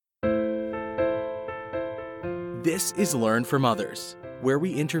This is Learn from Others, where we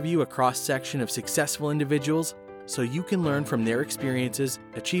interview a cross-section of successful individuals so you can learn from their experiences,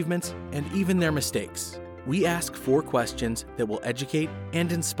 achievements, and even their mistakes. We ask 4 questions that will educate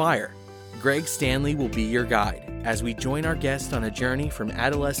and inspire. Greg Stanley will be your guide as we join our guest on a journey from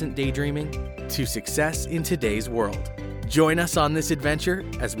adolescent daydreaming to success in today's world. Join us on this adventure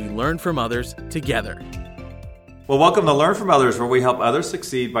as we learn from others together. Well, welcome to Learn from Others, where we help others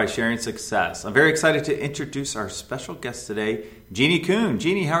succeed by sharing success. I'm very excited to introduce our special guest today, Jeannie Kuhn.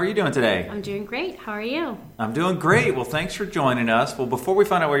 Jeannie, how are you doing today? I'm doing great. How are you? I'm doing great. Well, thanks for joining us. Well, before we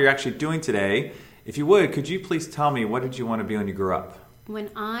find out what you're actually doing today, if you would, could you please tell me, what did you want to be when you grew up? When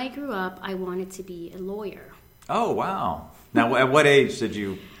I grew up, I wanted to be a lawyer. Oh, wow. Now, at what age did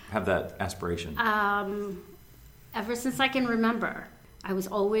you have that aspiration? Ever since I can remember. I was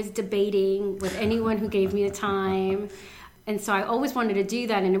always debating with anyone who gave me the time. And so I always wanted to do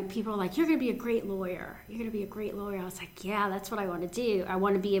that. And people were like, you're going to be a great lawyer. You're going to be a great lawyer. I was like, yeah, that's what I want to do. I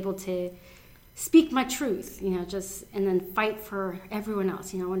want to be able to speak my truth, and then fight for everyone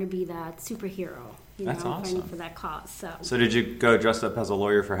else. I want to be that superhero. That's awesome. Fighting for that cause. So did you go dressed up as a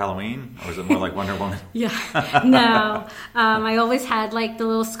lawyer for Halloween? Or was it more like Wonder Woman? Yeah. No. I always had like the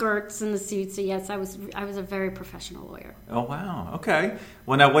little skirts and the suits. So yes, I was a very professional lawyer. Oh, wow. Okay.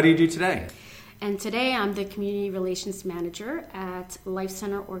 Well, now what do you do today? And today I'm the Community Relations Manager at Life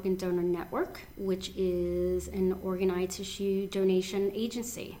Center Organ Donor Network, which is an organ tissue donation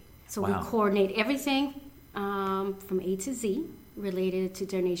agency. So Wow. we coordinate everything from A to Z related to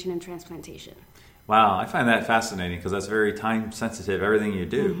donation and transplantation. Wow, I find that fascinating because that's very time sensitive, everything you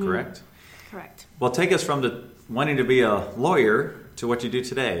do, correct? Correct. Well, take us from the wanting to be a lawyer to what you do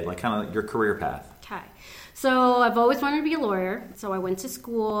today, like kind of your career path. Okay. So I've always wanted to be a lawyer. So I went to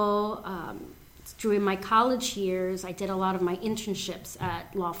school. During my college years, I did a lot of my internships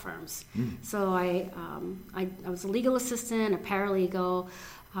at law firms. So I was a legal assistant, a paralegal,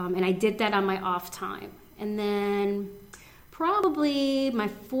 and I did that on my off time. And then probably my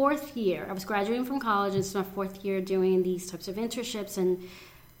 4th year, I was graduating from college, and it's my 4th year doing these types of internships, and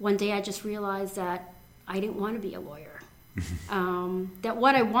one day I just realized that I didn't want to be a lawyer. That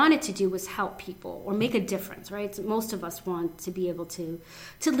what I wanted to do was help people or make a difference, right? So most of us want to be able to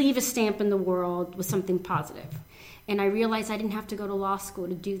leave a stamp in the world with something positive. And I realized I didn't have to go to law school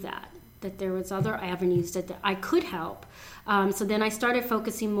to do that there was other avenues that I could help. So then I started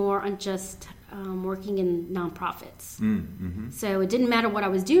focusing more on just working in nonprofits. So it didn't matter what I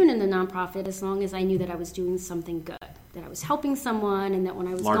was doing in the nonprofit as long as I knew that I was doing something good, that I was helping someone, and that when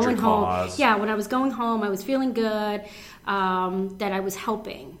I was Larger going cause. home, when I was going home, I was feeling good, that I was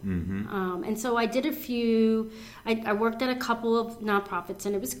helping. And so I did I worked at a couple of nonprofits,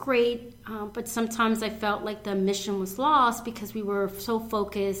 and it was great, but sometimes I felt like the mission was lost because we were so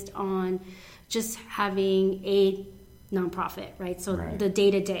focused on just having a nonprofit, right? So Right. the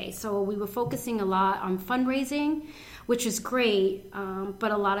day-to-day. So we were focusing a lot on fundraising, which was great,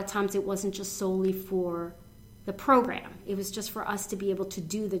 but a lot of times it wasn't just solely for the program. It was just for us to be able to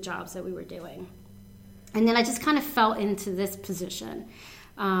do the jobs that we were doing. And then I just kind of fell into this position.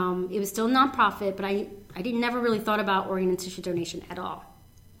 It was still nonprofit, but I never really thought about organ and tissue donation at all.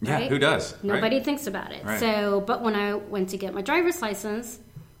 Yeah, right? who does? Nobody thinks about it. Right. So, but when I went to get my driver's license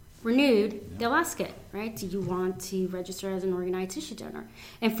renewed, they'll ask it, right? Do you want to register as an organ tissue donor?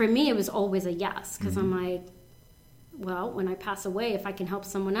 And for me, it was always a yes, because I'm like, well, when I pass away, if I can help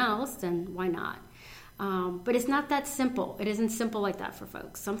someone else, then why not? But it's not that simple. It isn't simple like that for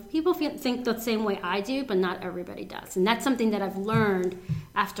folks. Some people think the same way I do, but not everybody does. And that's something that I've learned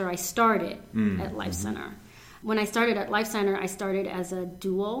after I started at Life Center. When I started at Life Center, I started as a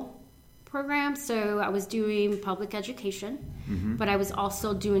dual program. So I was doing public education, but I was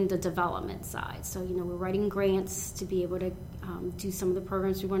also doing the development side. So, we're writing grants to be able to do some of the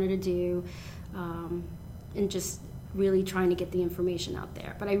programs we wanted to do, and just really trying to get the information out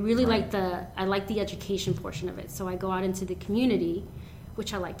there. But I really like the education portion of it. So I go out into the community,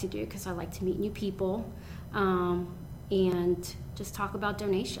 which I like to do because I like to meet new people, and just talk about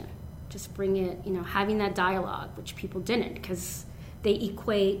donation. Just bring it, having that dialogue, which people didn't, because they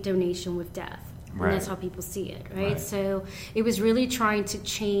equate donation with death. Right. And that's how people see it, right? So it was really trying to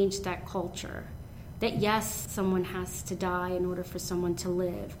change that culture. That yes, someone has to die in order for someone to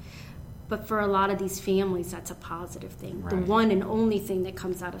live. But for a lot of these families, that's a positive thing. Right. The one and only thing that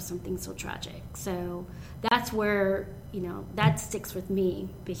comes out of something so tragic. So that's where, that sticks with me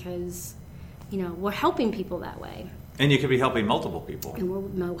because, we're helping people that way. And you could be helping multiple people. And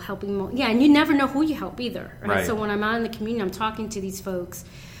we're helping, and you never know who you help either. Right? Right. So when I'm out in the community, I'm talking to these folks.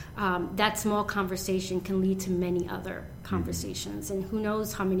 that small conversation can lead to many other conversations. And who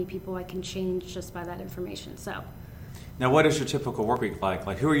knows how many people I can change just by that information. So, now, what is your typical work week like?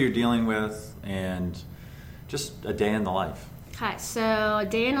 Like, who are you dealing with, and just a day in the life? Okay, so a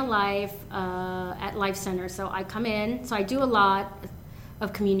day in a life at Life Center. So I come in, so I do a lot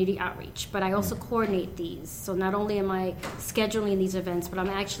of community outreach, but I also coordinate these. So not only am I scheduling these events, but I'm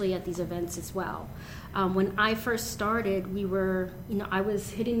actually at these events as well. When I first started, I was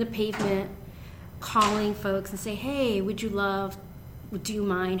hitting the pavement, calling folks and say, hey, would you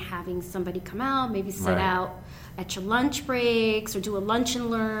mind having somebody come out, maybe sit out at your lunch breaks or do a lunch and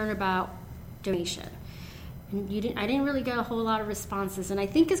learn about donation. And I didn't really get a whole lot of responses, and I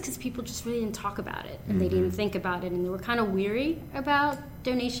think it's because people just really didn't talk about it, and they didn't think about it, and they were kind of weary about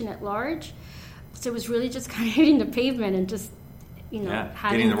donation at large. So it was really just kind of hitting the pavement and just,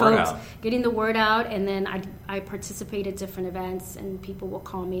 having getting the word out, and then I participate at different events, and people will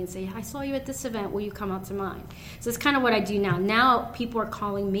call me and say, I saw you at this event, will you come out to mine? So it's kind of what I do now. Now people are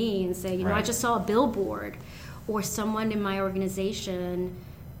calling me and say, I just saw a billboard, or someone in my organization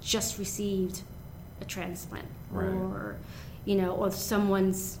just received a transplant, or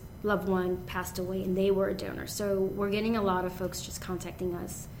someone's loved one passed away and they were a donor. So we're getting a lot of folks just contacting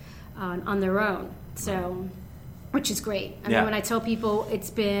us on their own. So, which is great. I mean, when I tell people, it's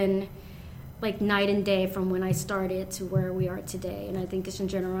been like night and day from when I started to where we are today. And I think it's in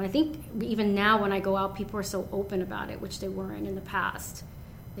general. And I think even now when I go out, people are so open about it, which they weren't in the past.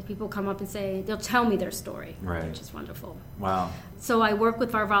 Like, people come up and say, they'll tell me their story, which is wonderful. Wow. So I work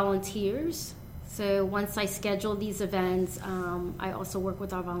with our volunteers. So once I schedule these events, I also work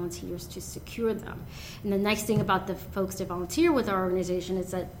with our volunteers to secure them. And the nice thing about the folks that volunteer with our organization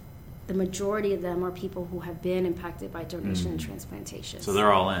is that the majority of them are people who have been impacted by donation and transplantation. So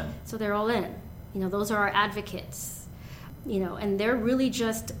they're all in. So they're all in. Those are our advocates. And they're really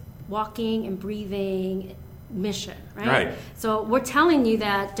just walking and breathing mission, right? So we're telling you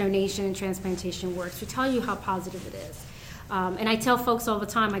that donation and transplantation works. We tell you how positive it is. And I tell folks all the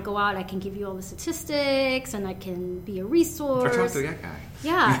time, I go out, I can give you all the statistics, and I can be a resource. Talk to that guy.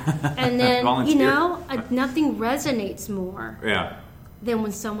 Yeah. And then, nothing resonates more than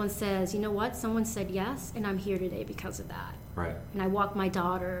when someone says, you know what, someone said yes, and I'm here today because of that. Right. And I walked my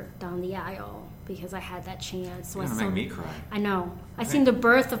daughter down the aisle because I had that chance. So You're gonna make me cry. I know. I seen the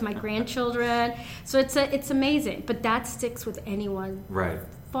birth of my grandchildren. So it's amazing. But that sticks with anyone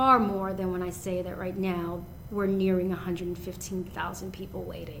far more than when I say that right now we're nearing 115,000 people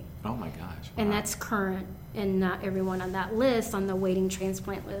waiting. Oh my gosh. Wow. And that's current, and not everyone on that list, on the waiting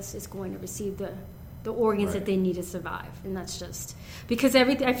transplant list, is going to receive the organs that they need to survive. And that's just because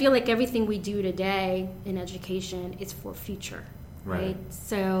I feel like everything we do today in education is for future, right?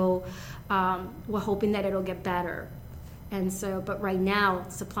 So we're hoping that it'll get better. And so, but right now,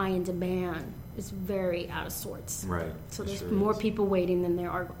 supply and demand is very out of sorts. Right. So there's more people waiting than there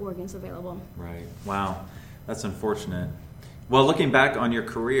are organs available. Right. Wow. That's unfortunate. Well, looking back on your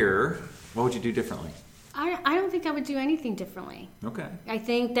career, what would you do differently? I don't think I would do anything differently. Okay. I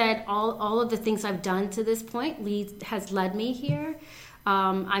think that all of the things I've done to this point has led me here.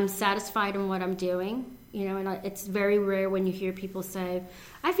 I'm satisfied in what I'm doing. And it's very rare when you hear people say,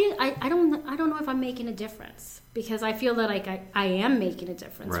 I don't know if I'm making a difference, because I feel that like I am making a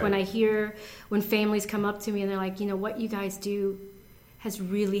difference. Right. When families come up to me and they're like, what you guys do has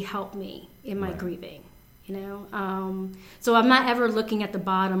really helped me in my grieving. So I'm not ever looking at the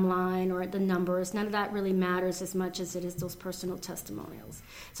bottom line or at the numbers. None of that really matters as much as it is those personal testimonials.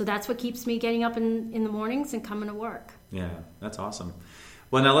 So that's what keeps me getting up in the mornings and coming to work. Yeah, that's awesome.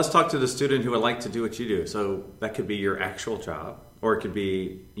 Well, now let's talk to the student who would like to do what you do. So that could be your actual job, or it could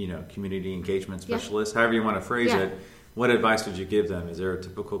be, community engagement specialist, however you want to phrase it. What advice would you give them? Is there a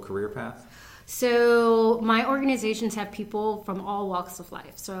typical career path? So my organizations have people from all walks of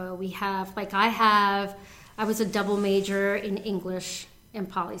life. So we have, I was a double major in English and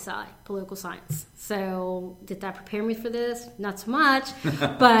poli-sci, political science. So did that prepare me for this? Not so much.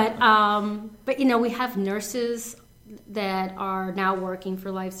 But we have nurses that are now working for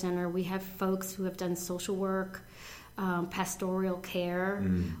Life Center. We have folks who have done social work, pastoral care.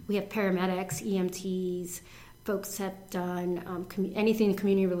 We have paramedics, EMTs. Folks have done anything in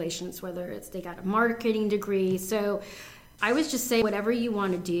community relations, whether it's they got a marketing degree. So I would just say whatever you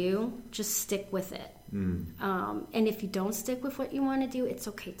want to do, just stick with it. And if you don't stick with what you want to do, it's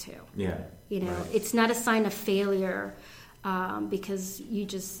okay too. Yeah. It's not a sign of failure, because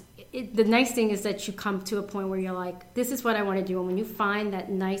the nice thing is that you come to a point where you're like, this is what I want to do. And when you find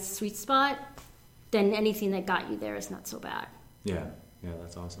that nice sweet spot, then anything that got you there is not so bad. Yeah. Yeah,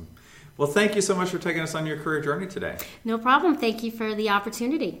 that's awesome. Well, thank you so much for taking us on your career journey today. No problem. Thank you for the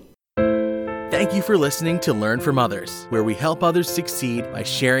opportunity. Thank you for listening to Learn from Others, where we help others succeed by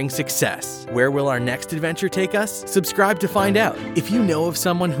sharing success. Where will our next adventure take us? Subscribe to find out. If you know of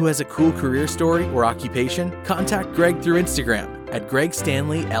someone who has a cool career story or occupation, contact Greg through Instagram at Greg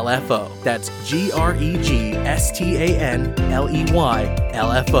Stanley LFO. That's GregStanley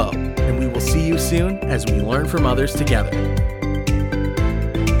LFO. And we will see you soon as we learn from others together.